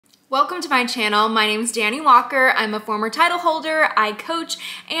Welcome to my channel. My name is Dani Walker. I'm a former title holder, I coach,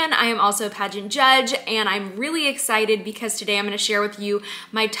 and I am also a pageant judge, and I'm really excited because today I'm going to share with you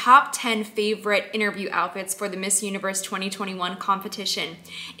my top 10 favorite interview outfits for the Miss Universe 2021 competition.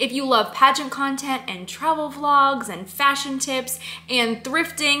 If you love pageant content and travel vlogs and fashion tips and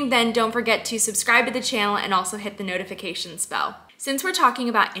thrifting, then don't forget to subscribe to the channel and also hit the notifications bell. Since we're talking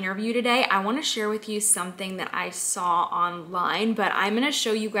about interview today, I want to share with you something that I saw online, but I'm going to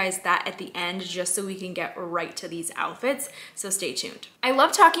show you guys that at the end just so we can get right to these outfits, so stay tuned. I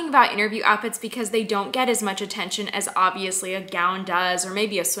love talking about interview outfits because they don't get as much attention as obviously a gown does or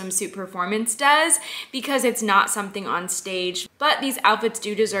maybe a swimsuit performance does because it's not something on stage, but these outfits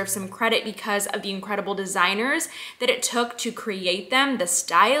do deserve some credit because of the incredible designers that it took to create them, the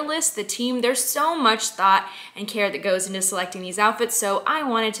stylists, the team. There's so much thought and care that goes into selecting these outfits, so I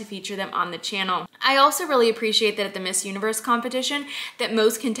wanted to feature them on the channel. I also really appreciate that at the Miss Universe competition that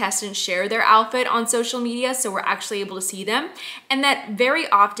most contestants share their outfit on social media, so we're actually able to see them, and that very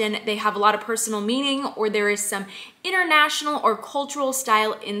often they have a lot of personal meaning or there is some international or cultural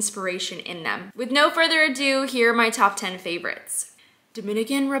style inspiration in them. With no further ado, here are my top 10 favorites.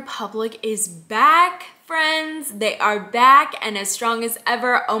 Dominican Republic is back, friends. They are back and as strong as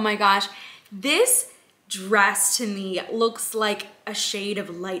ever. Oh my gosh, this dress to me looks like a shade of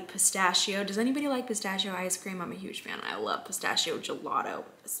light pistachio. Does anybody like pistachio ice cream? I'm a huge fan. I love pistachio gelato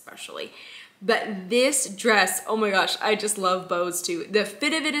especially. But this dress, oh my gosh, I just love bows too. The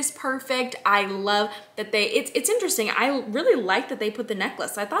fit of it is perfect. I love that it's interesting. I really like that they put the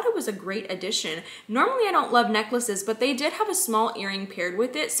necklace. I thought it was a great addition. Normally I don't love necklaces, but they did have a small earring paired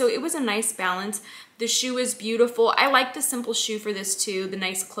with it, so it was a nice balance. The shoe is beautiful. I like the simple shoe for this too, the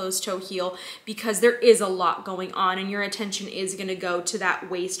nice closed toe heel, because there is a lot going on and your attention is gonna go to that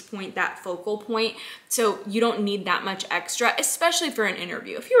waist point, that focal point. So you don't need that much extra, especially for an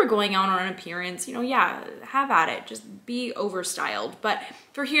interview. If you were going out on an appearance, you know, yeah, have at it. Just be overstyled. But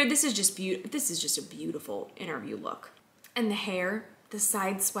for here, this is just a beautiful interview look. And the hair, the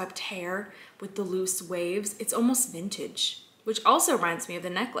side swept hair with the loose waves, it's almost vintage. Which also reminds me of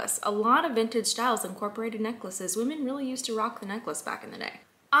the necklace. A lot of vintage styles incorporated necklaces. Women really used to rock the necklace back in the day.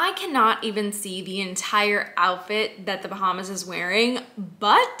 I cannot even see the entire outfit that the Bahamas is wearing,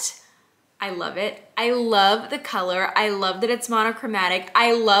 but I love it. I love the color. I love that it's monochromatic.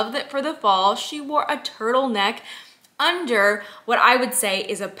 I love that for the fall, she wore a turtleneck under what I would say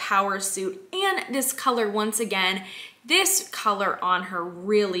is a power suit. And this color, once again, this color on her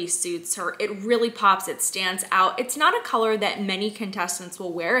really suits her. It really pops, it stands out. It's not a color that many contestants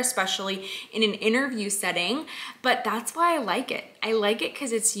will wear, especially in an interview setting, but that's why I like it. I like it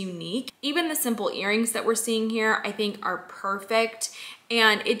because it's unique. Even the simple earrings that we're seeing here, I think are perfect.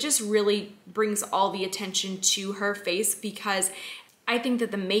 And it just really brings all the attention to her face because I think that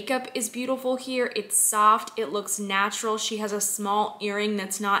the makeup is beautiful here. It's soft, it looks natural. She has a small earring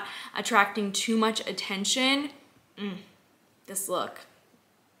that's not attracting too much attention. This look,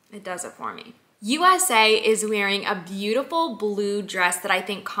 it does it for me. USA is wearing a beautiful blue dress that I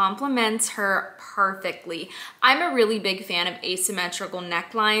think complements her perfectly. I'm a really big fan of asymmetrical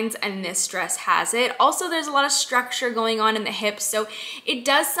necklines and this dress has it. Also, there's a lot of structure going on in the hips, so it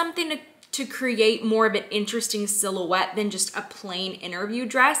does something to create more of an interesting silhouette than just a plain interview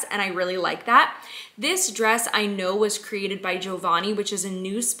dress, and I really like that. This dress I know was created by Giovanni, which is a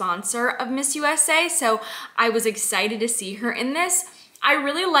new sponsor of Miss USA, so I was excited to see her in this. I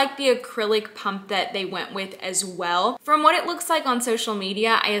really like the acrylic pump that they went with as well. From what it looks like on social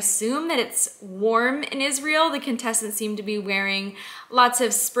media, I assume that it's warm in Israel. The contestants seem to be wearing lots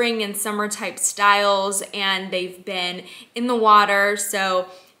of spring and summer type styles, and they've been in the water, so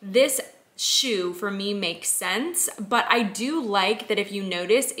this shoe for me makes sense, but I do like that if you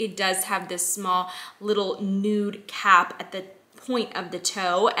notice, it does have this small little nude cap at the point of the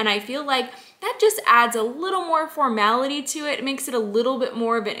toe, and I feel like that just adds a little more formality to it. It makes it a little bit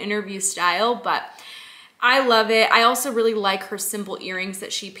more of an interview style, but I love it. I also really like her simple earrings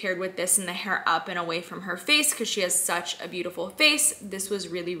that she paired with this and the hair up and away from her face because she has such a beautiful face. This was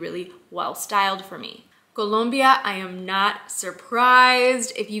really, really well styled for me. Colombia, I am not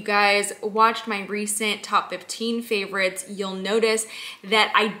surprised. If you guys watched my recent top 15 favorites, you'll notice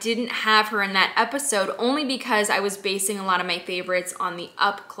that I didn't have her in that episode only because I was basing a lot of my favorites on the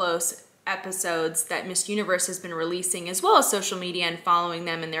up close episodes that Miss Universe has been releasing, as well as social media and following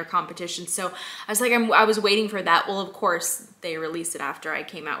them in their competitions. So I was like, I was waiting for that. Well, of course, they released it after I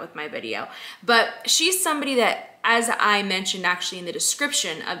came out with my video. But she's somebody that, as I mentioned actually in the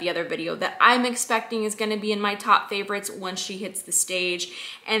description of the other video, that I'm expecting is gonna be in my top favorites once she hits the stage.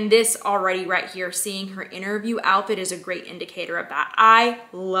 And this already right here, seeing her interview outfit is a great indicator of that. I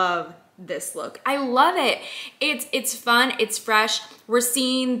love this look. I love it. It's fun, it's fresh. We're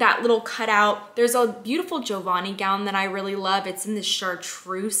seeing that little cutout. There's a beautiful Giovanni gown that I really love. It's in this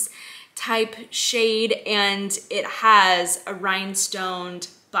chartreuse type shade, and it has a rhinestoned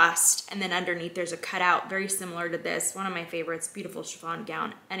bust, and then underneath there's a cutout very similar to this. One of my favorites, beautiful chiffon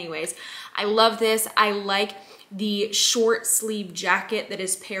gown. Anyways, I love this. I like the short sleeve jacket that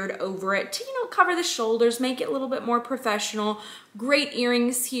is paired over it to, you know, cover the shoulders, make it a little bit more professional. Great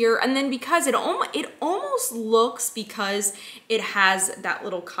earrings here. And then because it almost looks, because it has that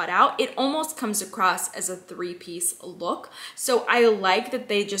little cutout, it almost comes across as a three-piece look. So I like that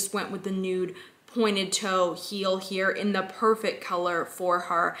they just went with the nude pointed toe heel here in the perfect color for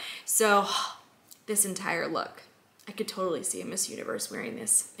her. So this entire look, I could totally see a Miss Universe wearing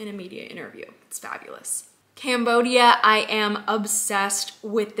this in a media interview. It's fabulous. Cambodia, I am obsessed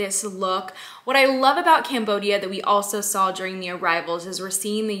with this look. What I love about Cambodia that we also saw during the arrivals is we're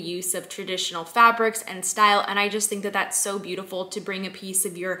seeing the use of traditional fabrics and style, and I just think that that's so beautiful to bring a piece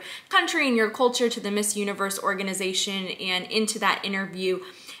of your country and your culture to the Miss Universe organization and into that interview.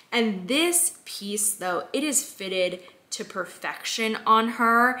 And this piece though, it is fitted to perfection on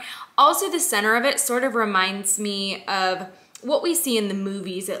her. Also, the center of it sort of reminds me of what we see in the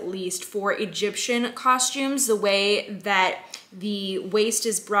movies, at least for Egyptian costumes, the way that the waist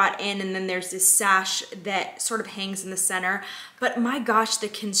is brought in and then there's this sash that sort of hangs in the center. But my gosh, the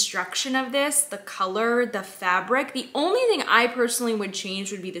construction of this, the color, the fabric, the only thing I personally would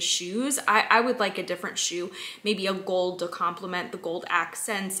change would be the shoes. I would like a different shoe, maybe a gold to complement the gold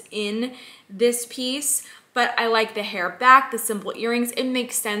accents in this piece. But I like the hair back, the simple earrings. It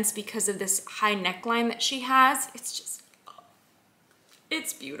makes sense because of this high neckline that she has. It's just,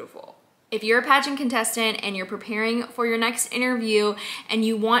 it's beautiful. If you're a pageant contestant and you're preparing for your next interview and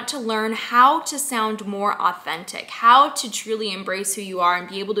you want to learn how to sound more authentic, how to truly embrace who you are and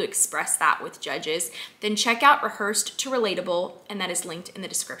be able to express that with judges, then check out Rehearsed to Relatable, and that is linked in the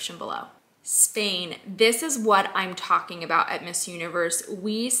description below. Spain, this is what I'm talking about at Miss Universe.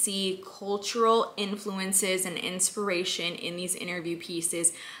 We see cultural influences and inspiration in these interview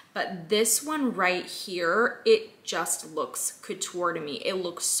pieces, but this one right here, it just looks couture to me. It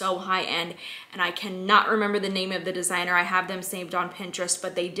looks so high end, and I cannot remember the name of the designer. I have them saved on Pinterest,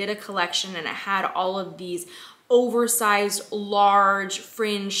 but they did a collection and it had all of these oversized, large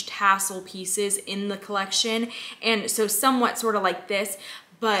fringe tassel pieces in the collection. And so somewhat sort of like this,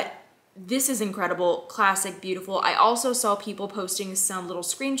 but this is incredible, classic, beautiful. I also saw people posting some little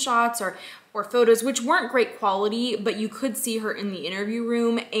screenshots or photos, which weren't great quality, but you could see her in the interview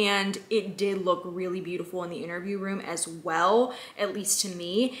room, and it did look really beautiful in the interview room as well, at least to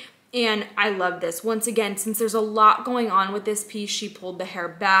me. And I love this. Once again, since there's a lot going on with this piece, she pulled the hair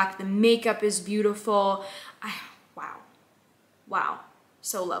back, the makeup is beautiful. Wow,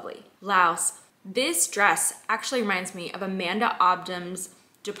 so lovely. Laos. This dress actually reminds me of Amanda Obdam's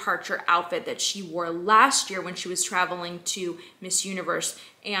departure outfit that she wore last year when she was traveling to Miss Universe.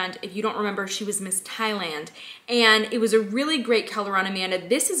 And if you don't remember, she was Miss Thailand. And it was a really great color on Amanda.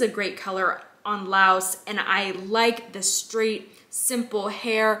 This is a great color on Laos, and I like the straight, simple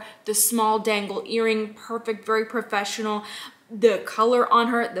hair, the small dangle earring, perfect, very professional. The color on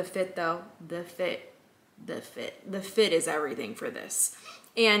her, the fit though, the fit is everything for this.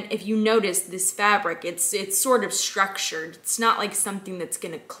 And if you notice this fabric, it's sort of structured. It's not like something that's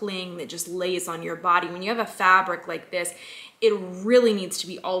gonna cling, that just lays on your body. When you have a fabric like this, it really needs to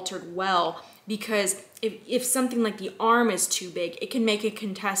be altered well, because if something like the arm is too big, it can make a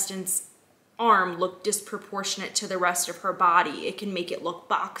contestant's arm look disproportionate to the rest of her body. It can make it look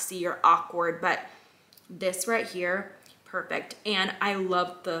boxy or awkward, but this right here, perfect. And I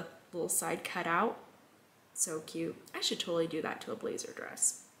love the little side cutout. So cute. I should totally do that to a blazer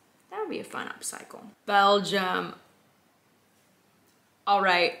dress. That would be a fun upcycle. Belgium. All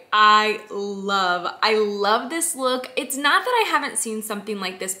right, I love this look. It's not that I haven't seen something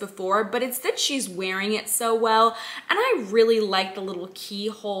like this before, but it's that she's wearing it so well. And I really like the little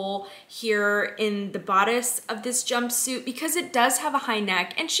keyhole here in the bodice of this jumpsuit, because it does have a high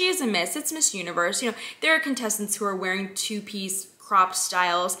neck, and she is a miss. It's Miss Universe. You know, there are contestants who are wearing two-piece cropped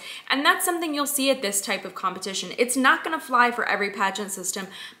styles. And that's something you'll see at this type of competition. It's not gonna fly for every pageant system,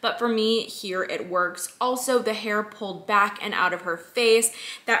 but for me, here it works. Also, the hair pulled back and out of her face,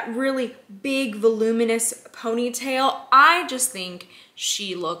 that really big, voluminous ponytail. I just think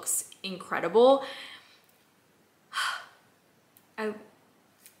she looks incredible.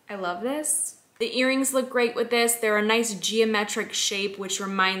 I love this. The earrings look great with this. They're a nice geometric shape, which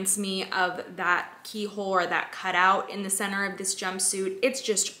reminds me of that keyhole or that cutout in the center of this jumpsuit. It's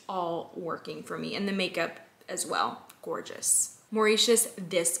just all working for me, and the makeup as well, gorgeous. Mauritius,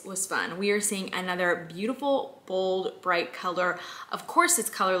 this was fun. We are seeing another beautiful, bold, bright color. Of course, this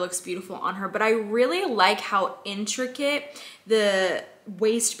color looks beautiful on her, but I really like how intricate the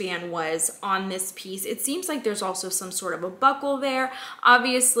waistband was on this piece. It seems like there's also some sort of a buckle there.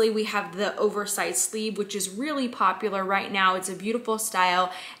 Obviously, we have the oversized sleeve, which is really popular right now. It's a beautiful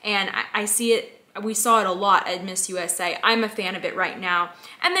style, and I see it. We saw it a lot at Miss USA. I'm a fan of it right now.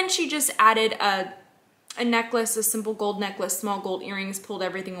 And then she just added a necklace, a simple gold necklace, small gold earrings, pulled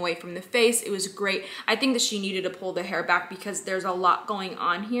everything away from the face. It was great. I think that she needed to pull the hair back because there's a lot going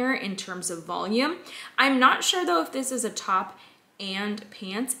on here in terms of volume. I'm not sure though if this is a top and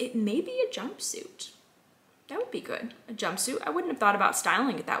pants. It may be a jumpsuit. That would be good. A jumpsuit. I wouldn't have thought about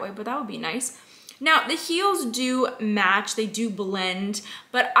styling it that way, but that would be nice. Now, the heels do match, they do blend,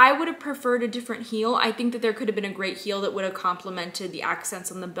 but I would have preferred a different heel. I think that there could have been a great heel that would have complemented the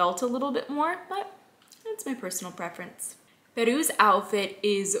accents on the belt a little bit more, but that's my personal preference. Peru's outfit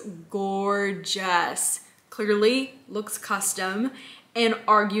is gorgeous. Clearly looks custom and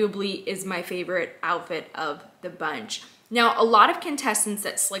arguably is my favorite outfit of the bunch. Now, a lot of contestants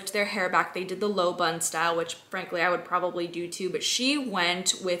that slicked their hair back, they did the low bun style, which frankly I would probably do too, but she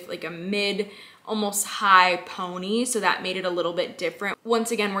went with like a mid, almost high pony, so that made it a little bit different. Once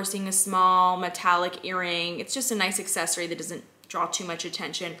again, we're seeing a small metallic earring. It's just a nice accessory that doesn't draw too much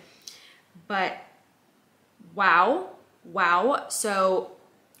attention, but wow. So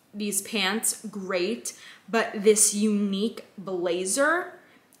these pants, great, but this unique blazer,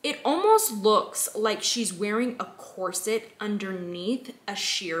 it almost looks like she's wearing a corset underneath a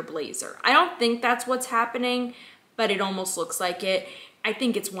sheer blazer. I don't think that's what's happening, but it almost looks like it. I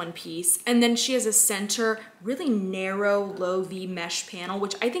think it's one piece. And then she has a center, really narrow, low V mesh panel,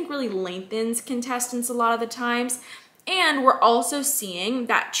 which I think really lengthens contestants a lot of the times. And we're also seeing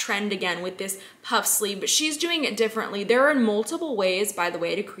that trend again with this puff sleeve, but she's doing it differently. There are multiple ways, by the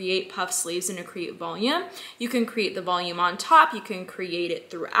way, to create puff sleeves and to create volume. You can create the volume on top, you can create it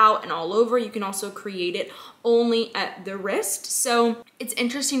throughout and all over. You can also create it only at the wrist. So it's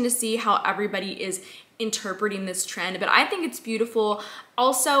interesting to see how everybody is interpreting this trend, but I think it's beautiful.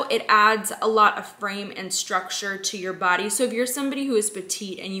 Also, it adds a lot of frame and structure to your body. So if you're somebody who is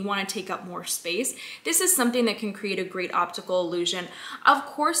petite and you want to take up more space, this is something that can create a great optical illusion. Of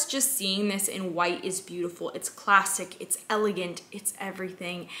course, just seeing this in white is beautiful. It's classic, it's elegant, it's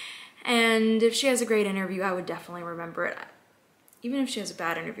everything. And if she has a great interview, I would definitely remember it. Even if she has a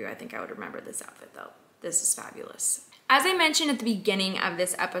bad interview, I think I would remember this outfit though. This is fabulous. As I mentioned at the beginning of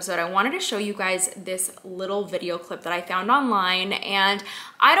this episode, I wanted to show you guys this little video clip that I found online, and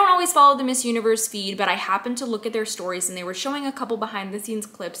I don't always follow the Miss Universe feed, but I happened to look at their stories and they were showing a couple behind the scenes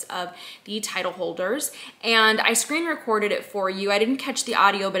clips of the title holders, and I screen recorded it for you. I didn't catch the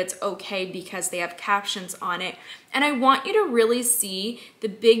audio, but it's okay because they have captions on it. And I want you to really see the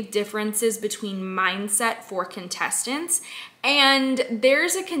big differences between mindset for contestants. And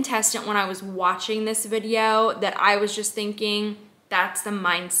there's a contestant when I was watching this video that I was just thinking, that's the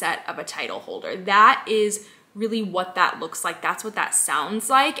mindset of a title holder. That is really what that looks like. That's what that sounds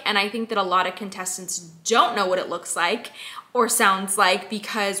like. And I think that a lot of contestants don't know what it looks like or sounds like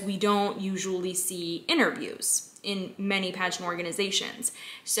because we don't usually see interviews in many pageant organizations.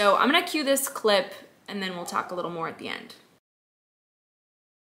 So I'm gonna cue this clip and then we'll talk a little more at the end.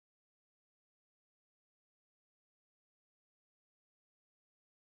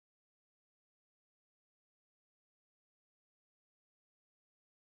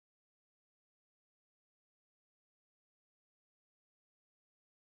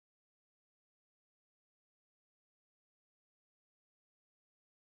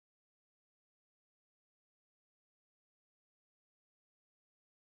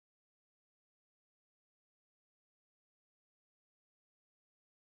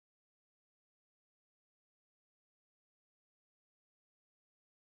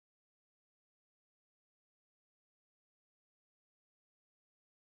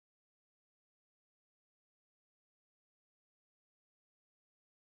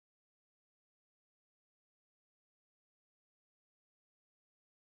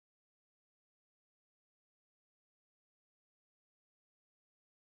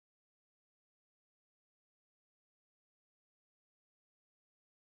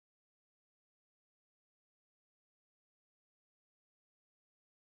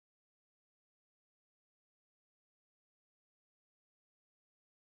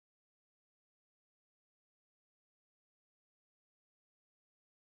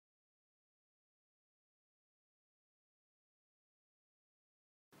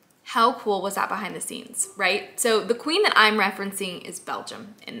 How cool was that behind the scenes, right? So the queen that I'm referencing is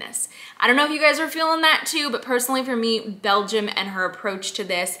Belgium in this. I don't know if you guys are feeling that too, but personally for me, Belgium and her approach to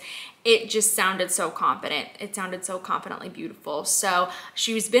this, it just sounded so confident. It sounded so confidently beautiful. So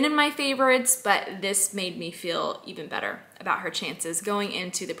she's been in my favorites, but this made me feel even better about her chances going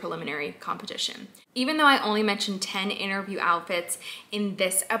into the preliminary competition. Even though I only mentioned 10 interview outfits in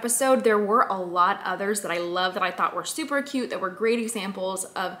this episode, there were a lot others that I love that I thought were super cute, that were great examples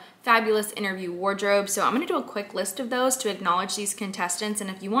of fabulous interview wardrobes. So I'm gonna do a quick list of those to acknowledge these contestants. And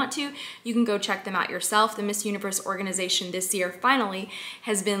if you want to, you can go check them out yourself. The Miss Universe organization this year finally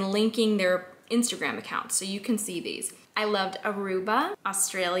has been linking their Instagram accounts, so you can see these. I loved Aruba,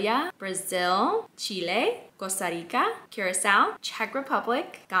 Australia, Brazil, Chile, Costa Rica, Curacao, Czech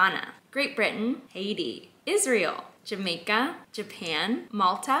Republic, Ghana, Great Britain, Haiti, Israel, Jamaica, Japan,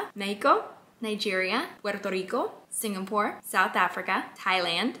 Malta, Mexico, Nigeria, Puerto Rico, Singapore, South Africa,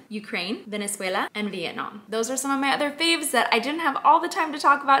 Thailand, Ukraine, Venezuela, and Vietnam. Those are some of my other faves that I didn't have all the time to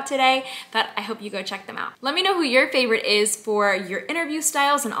talk about today, but I hope you go check them out. Let me know who your favorite is for your interview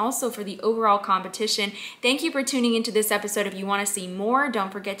styles and also for the overall competition. Thank you for tuning into this episode. If you want to see more,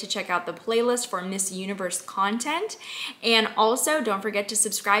 don't forget to check out the playlist for Miss Universe content. And also don't forget to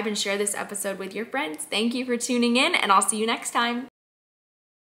subscribe and share this episode with your friends. Thank you for tuning in, and I'll see you next time.